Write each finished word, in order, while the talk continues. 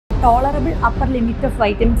Tolerable upper limit of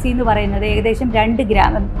vitamin C എന്ന് പറയുന്നത് ഏകദേശം 2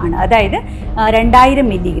 ഗ്രാം ആണ്. അതായത് 2000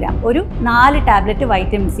 മില്ലിഗ്രാം, ഒരു 4 ടാബ്ലറ്റ്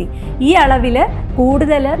വൈറ്റമിൻ സി. ഈ അളവിൽ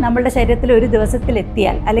കൂടുതൽ നമ്മളുടെ ശരീരത്തിൽ ഒരു ദിവസത്തിൽ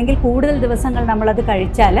എത്തിയാൽ, അല്ലെങ്കിൽ കൂടുതൽ ദിവസങ്ങൾ നമ്മളത്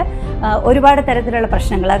കഴിച്ചാൽ ഒരുപാട് തരത്തിലുള്ള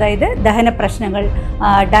പ്രശ്നങ്ങൾ, അതായത് ദഹന പ്രശ്നങ്ങൾ,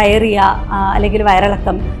 ഡയറിയ, അല്ലെങ്കിൽ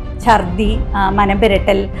വയറിളക്കം, ഛർദി,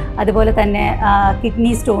 മനംപുരട്ടൽ, അതുപോലെ തന്നെ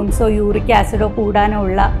കിഡ്നി സ്റ്റോൺസോ യൂറിക് ആസിഡോ കൂടാനോ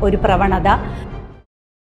ഉള്ള ഒരു പ്രവണത.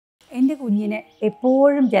 എൻ്റെ കുഞ്ഞിന്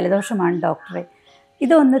എപ്പോഴും ജലദോഷമാണ് ഡോക്ടറെ.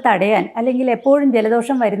 ഇതൊന്ന് തടയാൻ, അല്ലെങ്കിൽ എപ്പോഴും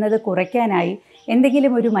ജലദോഷം വരുന്നത് കുറയ്ക്കാനായി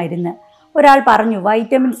എന്തെങ്കിലും ഒരു മരുന്ന്. ഒരാൾ പറഞ്ഞു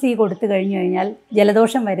വൈറ്റമിൻ സി കൊടുത്തു കഴിഞ്ഞു കഴിഞ്ഞാൽ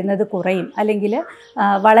ജലദോഷം വരുന്നത് കുറയും, അല്ലെങ്കിൽ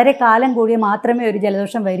വളരെ കാലം കൂടിയ മാത്രമേ ഒരു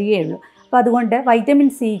ജലദോഷം വരികയുള്ളൂ. അപ്പോൾ അതുകൊണ്ട് വൈറ്റമിൻ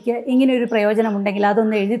സിക്ക് ഇങ്ങനെയൊരു പ്രയോജനമുണ്ടെങ്കിൽ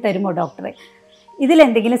അതൊന്ന് എഴുതി തരുമോ ഡോക്ടറെ?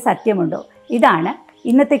 ഇതിലെന്തെങ്കിലും സത്യമുണ്ടോ? ഇതാണ്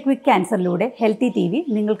ഇന്നത്തെ ക്വിക്ക് ക്യാൻസറിലൂടെ ഹെൽത്തി TV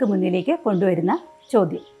നിങ്ങൾക്ക് മുന്നിലേക്ക് കൊണ്ടുവരുന്ന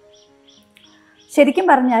ചോദ്യം. ശരിക്കും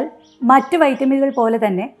പറഞ്ഞാൽ മറ്റ് വൈറ്റമിനുകൾ പോലെ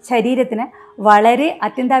തന്നെ ശരീരത്തിന് വളരെ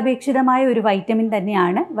അത്യന്താപേക്ഷിതമായ ഒരു വൈറ്റമിൻ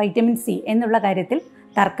തന്നെയാണ് വൈറ്റമിൻ സി എന്നുള്ള കാര്യത്തിൽ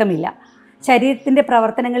തർക്കമില്ല. ശരീരത്തിൻ്റെ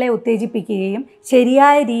പ്രവർത്തനങ്ങളെ ഉത്തേജിപ്പിക്കുകയും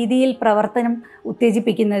ശരിയായ രീതിയിൽ പ്രവർത്തനം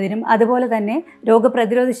ഉത്തേജിപ്പിക്കുന്നതിനും അതുപോലെ തന്നെ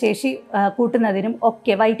രോഗപ്രതിരോധ ശേഷി കൂട്ടുന്നതിനും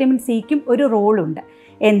ഒക്കെ വൈറ്റമിൻ സിക്കും ഒരു റോളുണ്ട്.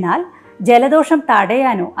 എന്നാൽ ജലദോഷം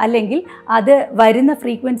തടയാനോ അല്ലെങ്കിൽ അത് വരുന്ന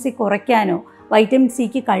ഫ്രീക്വൻസി കുറയ്ക്കാനോ വൈറ്റമിൻ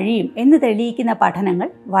സിക്ക് കഴിയും എന്ന് തെളിയിക്കുന്ന പഠനങ്ങൾ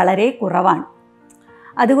വളരെ കുറവാണ്.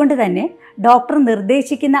 അതുകൊണ്ട് തന്നെ ഡോക്ടർ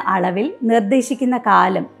നിർദ്ദേശിക്കുന്ന അളവിൽ, നിർദ്ദേശിക്കുന്ന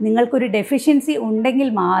കാലം നിങ്ങൾക്കൊരു ഡെഫിഷ്യൻസി ഉണ്ടെങ്കിൽ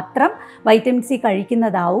മാത്രം വൈറ്റമിൻ സി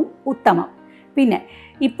കഴിക്കുന്നതാവും ഉത്തമം. പിന്നെ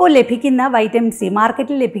ഇപ്പോൾ ലഭിക്കുന്ന വൈറ്റമിൻ സി,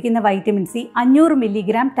 മാർക്കറ്റിൽ ലഭിക്കുന്ന വൈറ്റമിൻ സി 500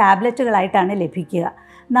 മില്ലിഗ്രാം ടാബ്ലറ്റുകളായിട്ടാണ് ലഭിക്കുക.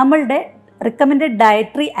 നമ്മളുടെ റിക്കമെൻഡഡ്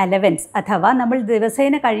ഡയറ്ററി അലവൻസ് അഥവാ നമ്മൾ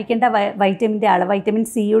ദിവസേന കഴിക്കേണ്ട വൈറ്റമിൻ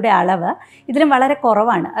സിയുടെ അളവ് ഇതിലും വളരെ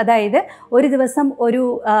കുറവാണ്. അതായത് ഒരു ദിവസം ഒരു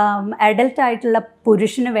അഡൽട്ടായിട്ടുള്ള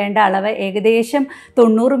പുരുഷന് വേണ്ട അളവ് ഏകദേശം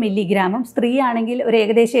 90 മില്ലിഗ്രാമും, സ്ത്രീ ആണെങ്കിൽ ഒരു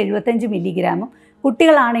ഏകദേശം 75 മില്ലിഗ്രാമും,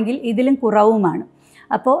 കുട്ടികളാണെങ്കിൽ ഇതിലും കുറവുമാണ്.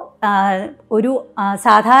 അപ്പോൾ ഒരു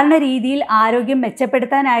സാധാരണ രീതിയിൽ ആരോഗ്യം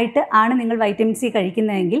മെച്ചപ്പെടുത്താനായിട്ട് ആണ് നിങ്ങൾ വൈറ്റമിൻ സി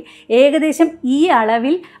കഴിക്കുന്നതെങ്കിൽ ഏകദേശം ഈ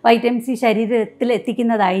അളവിൽ വൈറ്റമിൻ സി ശരീരത്തിൽ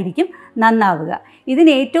എത്തിക്കുന്നതായിരിക്കും നന്നാവുക.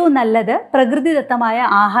 ഇതിന് ഏറ്റവും നല്ലത് പ്രകൃതിദത്തമായ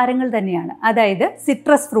ആഹാരങ്ങൾ തന്നെയാണ്. അതായത്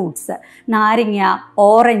സിട്രസ് ഫ്രൂട്ട്സ്, നാരങ്ങ,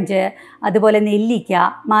 ഓറഞ്ച്, അതുപോലെ നെല്ലിക്ക,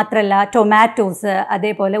 മാത്രമല്ല ടൊമാറ്റോസ്,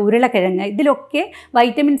 അതേപോലെ ഉരുളക്കിഴങ്ങ്, ഇതിലൊക്കെ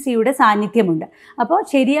വൈറ്റമിൻ സിയുടെ സാന്നിധ്യമുണ്ട്. അപ്പോൾ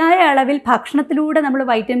ശരിയായ അളവിൽ ഭക്ഷണത്തിലൂടെ നമ്മൾ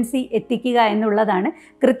വൈറ്റമിൻ സി എത്തിക്കുക എന്നുള്ളതാണ്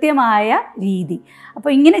കൃത്യമായ രീതി.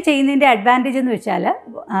 അപ്പോൾ ഇങ്ങനെ ചെയ്യുന്നതിൻ്റെ അഡ്വാൻറ്റേജ് എന്ന് വെച്ചാൽ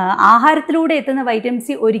ആഹാരത്തിലൂടെ എത്തുന്ന വൈറ്റമിൻ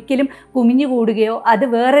സി ഒരിക്കലും കുമിഞ്ഞു കൂടുകയോ അത്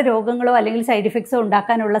വേറെ രോഗങ്ങളോ അല്ലെങ്കിൽ സൈഡ് ഇഫക്ട്സോ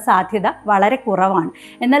ഉണ്ടാക്കാനുള്ള സാധ്യത വളരെ കുറവാണ്.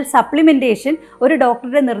 എന്നാൽ സപ്ലിമെൻറ്റേഷൻ ഒരു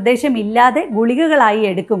ഡോക്ടറുടെ നിർദ്ദേശമില്ലാതെ ഗുളികകളായി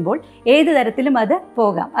എടുക്കുമ്പോൾ ഏത് തരത്തിലും അത്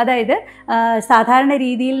പോകാം. അതായത് സാധാരണ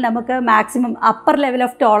രീതിയിൽ നമുക്ക് maximum upper level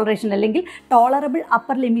of toleration അല്ലെങ്കിൽ tolerable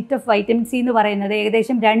upper limit of vitamin C എന്ന് പറയുന്നത്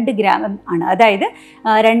ഏകദേശം 2 ഗ്രാം ആണ്. അതായത്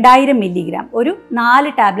 2000 മില്ലിഗ്രാം, ഒരു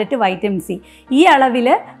 4 ടാബ്ലറ്റ് വൈറ്റമിൻ സി. ഈ അളവിൽ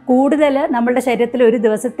കൂടുതൽ നമ്മളുടെ ശരീരത്തിൽ ഒരു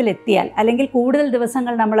ദിവസത്തിൽ എത്തിയാൽ, അല്ലെങ്കിൽ കൂടുതൽ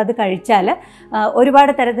ദിവസങ്ങൾ നമ്മളത് കഴിച്ചാൽ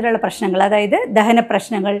ഒരുപാട് തരത്തിലുള്ള പ്രശ്നങ്ങൾ, അതായത് ദഹന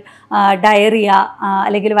പ്രശ്നങ്ങൾ, ഡയറിയ,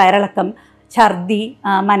 അല്ലെങ്കിൽ വയറിളക്കം, ഛർദി,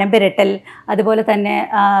 മനംപുരട്ടൽ, അതുപോലെ തന്നെ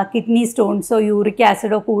കിഡ്നി സ്റ്റോൺസോ യൂറിക്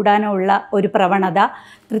ആസിഡോ കൂടാനോ ഉള്ള ഒരു പ്രവണത.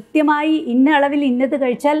 കൃത്യമായി ഇന്ന അളവിൽ ഇന്നത്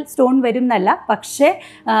കഴിച്ചാൽ സ്റ്റോൺ വരും എന്നല്ല, പക്ഷേ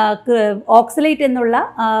ഓക്സലേറ്റ് എന്നുള്ള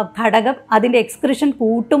ഘടകം അതിൻ്റെ എക്സ്ക്രിഷൻ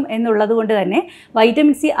കൂട്ടും എന്നുള്ളത് കൊണ്ട് തന്നെ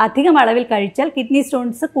വൈറ്റമിൻ സി അധികം അളവിൽ കഴിച്ചാൽ കിഡ്നി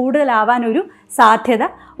സ്റ്റോൺസ് കൂടുതലാവാനൊരു സാധ്യത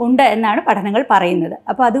ഉണ്ട് എന്നാണ് പഠനങ്ങൾ പറയുന്നത്.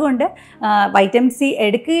 അപ്പോൾ അതുകൊണ്ട് വൈറ്റമിൻ സി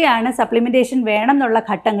എടുക്കുകയാണ്, സപ്ലിമെൻറ്റേഷൻ വേണം എന്നുള്ള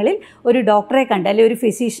ഘട്ടങ്ങളിൽ ഒരു ഡോക്ടറെ കണ്ട് അല്ലെങ്കിൽ ഒരു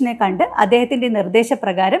ഫിസീഷ്യനെ കണ്ട് അദ്ദേഹത്തിൻ്റെ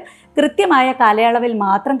നിർദ്ദേശപ്രകാരം കൃത്യമായ കാലയളവിൽ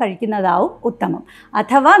മാത്രം കഴിക്കുന്നതാവും ഉത്തമം.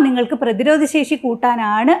 അഥവാ നിങ്ങൾക്ക് പ്രതിരോധശേഷി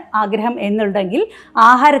കൂട്ടാനാണ് ആഗ്രഹം എന്നുണ്ടെങ്കിൽ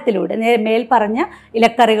ആഹാരത്തിലൂടെ മേൽപ്പറഞ്ഞ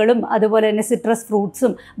ഇലക്കറികളും അതുപോലെ തന്നെ സിട്രസ്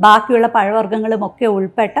ഫ്രൂട്ട്സും ബാക്കിയുള്ള പഴവർഗ്ഗങ്ങളും ഒക്കെ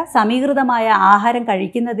ഉൾപ്പെട്ട സമീകൃതമായ ആഹാരം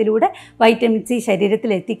കഴിക്കുന്നതിലൂടെ വൈറ്റമിൻ സി ശരീരത്തിൽ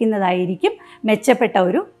എത്തിക്കുന്നതായിരിക്കും മെച്ചപ്പെട്ട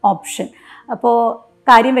ഒരു ഓപ്ഷൻ. അപ്പോൾ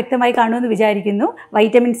കാര്യം വ്യക്തമായി കാണുമെന്ന് വിചാരിക്കുന്നു.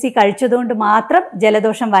 വൈറ്റമിൻ സി കഴിച്ചതുകൊണ്ട് മാത്രം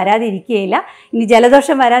ജലദോഷം വരാതിരിക്കുകയില്ല. ഇനി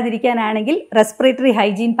ജലദോഷം വരാതിരിക്കാനാണെങ്കിൽ റെസ്പിറേറ്ററി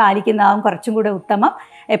ഹൈജീൻ പാലിക്കുന്നതാവും കുറച്ചും കൂടെ ഉത്തമം.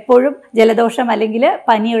 എപ്പോഴും ജലദോഷം അല്ലെങ്കിൽ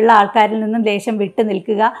പനിയുള്ള ആൾക്കാരിൽ നിന്നും ലേശം വിട്ടു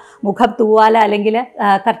നിൽക്കുക. മുഖം തൂവാല അല്ലെങ്കിൽ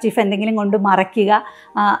കർച്ചീഫ് എന്തെങ്കിലും കൊണ്ട് മറയ്ക്കുക.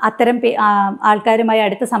 അത്തരം ആൾക്കാരുമായി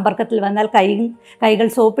അടുത്ത സമ്പർക്കത്തിൽ വന്നാൽ കൈകൾ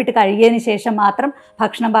സോപ്പിട്ട് കഴുകിയതിന് ശേഷം മാത്രം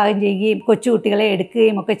ഭക്ഷണം പാകം ചെയ്യുകയും കൊച്ചുകുട്ടികളെ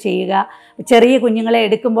എടുക്കുകയും ഒക്കെ ചെയ്യുക. ചെറിയ കുഞ്ഞുങ്ങളെ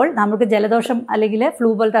എടുക്കുമ്പോൾ നമുക്ക് ജലദോഷം അല്ലെങ്കിൽ ഫ്ലൂ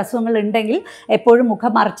പോലത്തെ അസുഖങ്ങൾ ഉണ്ടെങ്കിൽ എപ്പോഴും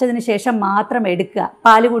മുഖം മറച്ചതിന് ശേഷം മാത്രം എടുക്കുക.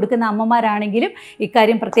 പാല് കൊടുക്കുന്ന അമ്മമാരാണെങ്കിലും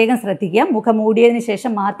ഇക്കാര്യം പ്രത്യേകം ശ്രദ്ധിക്കുക. മുഖം മൂടിയതിന്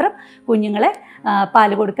ശേഷം മാത്രം കുഞ്ഞുങ്ങളെ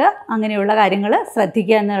പാല് കൊടുക്കുക, അങ്ങനെയുള്ള കാര്യങ്ങൾ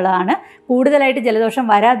ശ്രദ്ധിക്കുക എന്നുള്ളതാണ് കൂടുതലായിട്ട് ജലദോഷം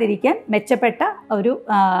വരാതിരിക്കാൻ മെച്ചപ്പെട്ട ഒരു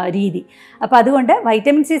രീതി. അപ്പോൾ അതുകൊണ്ട്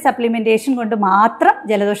വൈറ്റമിൻ സി സപ്ലിമെൻറ്റേഷൻ കൊണ്ട് മാത്രം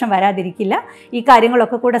ജലദോഷം വരാതിരിക്കില്ല. ഈ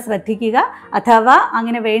കാര്യങ്ങളൊക്കെ കൂടെ ശ്രദ്ധിക്കുക. അഥവാ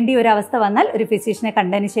അങ്ങനെ വേണ്ടിയ ഒരു അവസ്ഥ വന്നാൽ ഒരു ഫിസിഷ്യനെ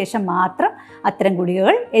കണ്ടതിന് ശേഷം മാത്രം അത്തരം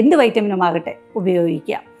ഗുളികകൾ എന്ത് വൈറ്റമിനുമാകട്ടെ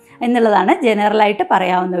ഉപയോഗിക്കുക എന്നുള്ളതാണ് ജനറലായിട്ട്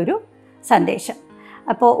പറയാവുന്ന ഒരു സന്ദേശം.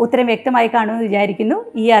 അപ്പോൾ ഉത്തരം വ്യക്തമായി കാണുമെന്ന് വിചാരിക്കുന്നു.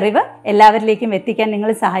 ഈ അറിവ് എല്ലാവരിലേക്കും എത്തിക്കാൻ നിങ്ങൾ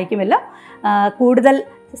സഹായിക്കുമല്ലോ. കൂടുതൽ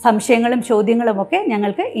സംശയങ്ങളും ചോദ്യങ്ങളുമൊക്കെ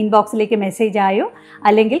ഞങ്ങൾക്ക് ഇൻബോക്സിലേക്ക് മെസ്സേജായോ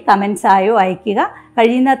അല്ലെങ്കിൽ കമൻസായോ അയയ്ക്കുക.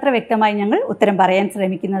 കഴിയുന്നത്ര വ്യക്തമായി ഞങ്ങൾ ഉത്തരം പറയാൻ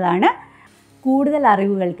ശ്രമിക്കുന്നതാണ്. കൂടുതൽ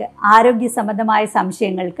അറിവുകൾക്ക്, ആരോഗ്യ സംബന്ധമായ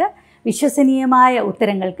സംശയങ്ങൾക്ക്, വിശ്വസനീയമായ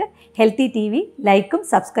ഉത്തരങ്ങൾക്ക് ഹെൽത്തി TV ലൈക്കും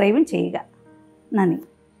സബ്സ്ക്രൈബും ചെയ്യുക. നന്ദി.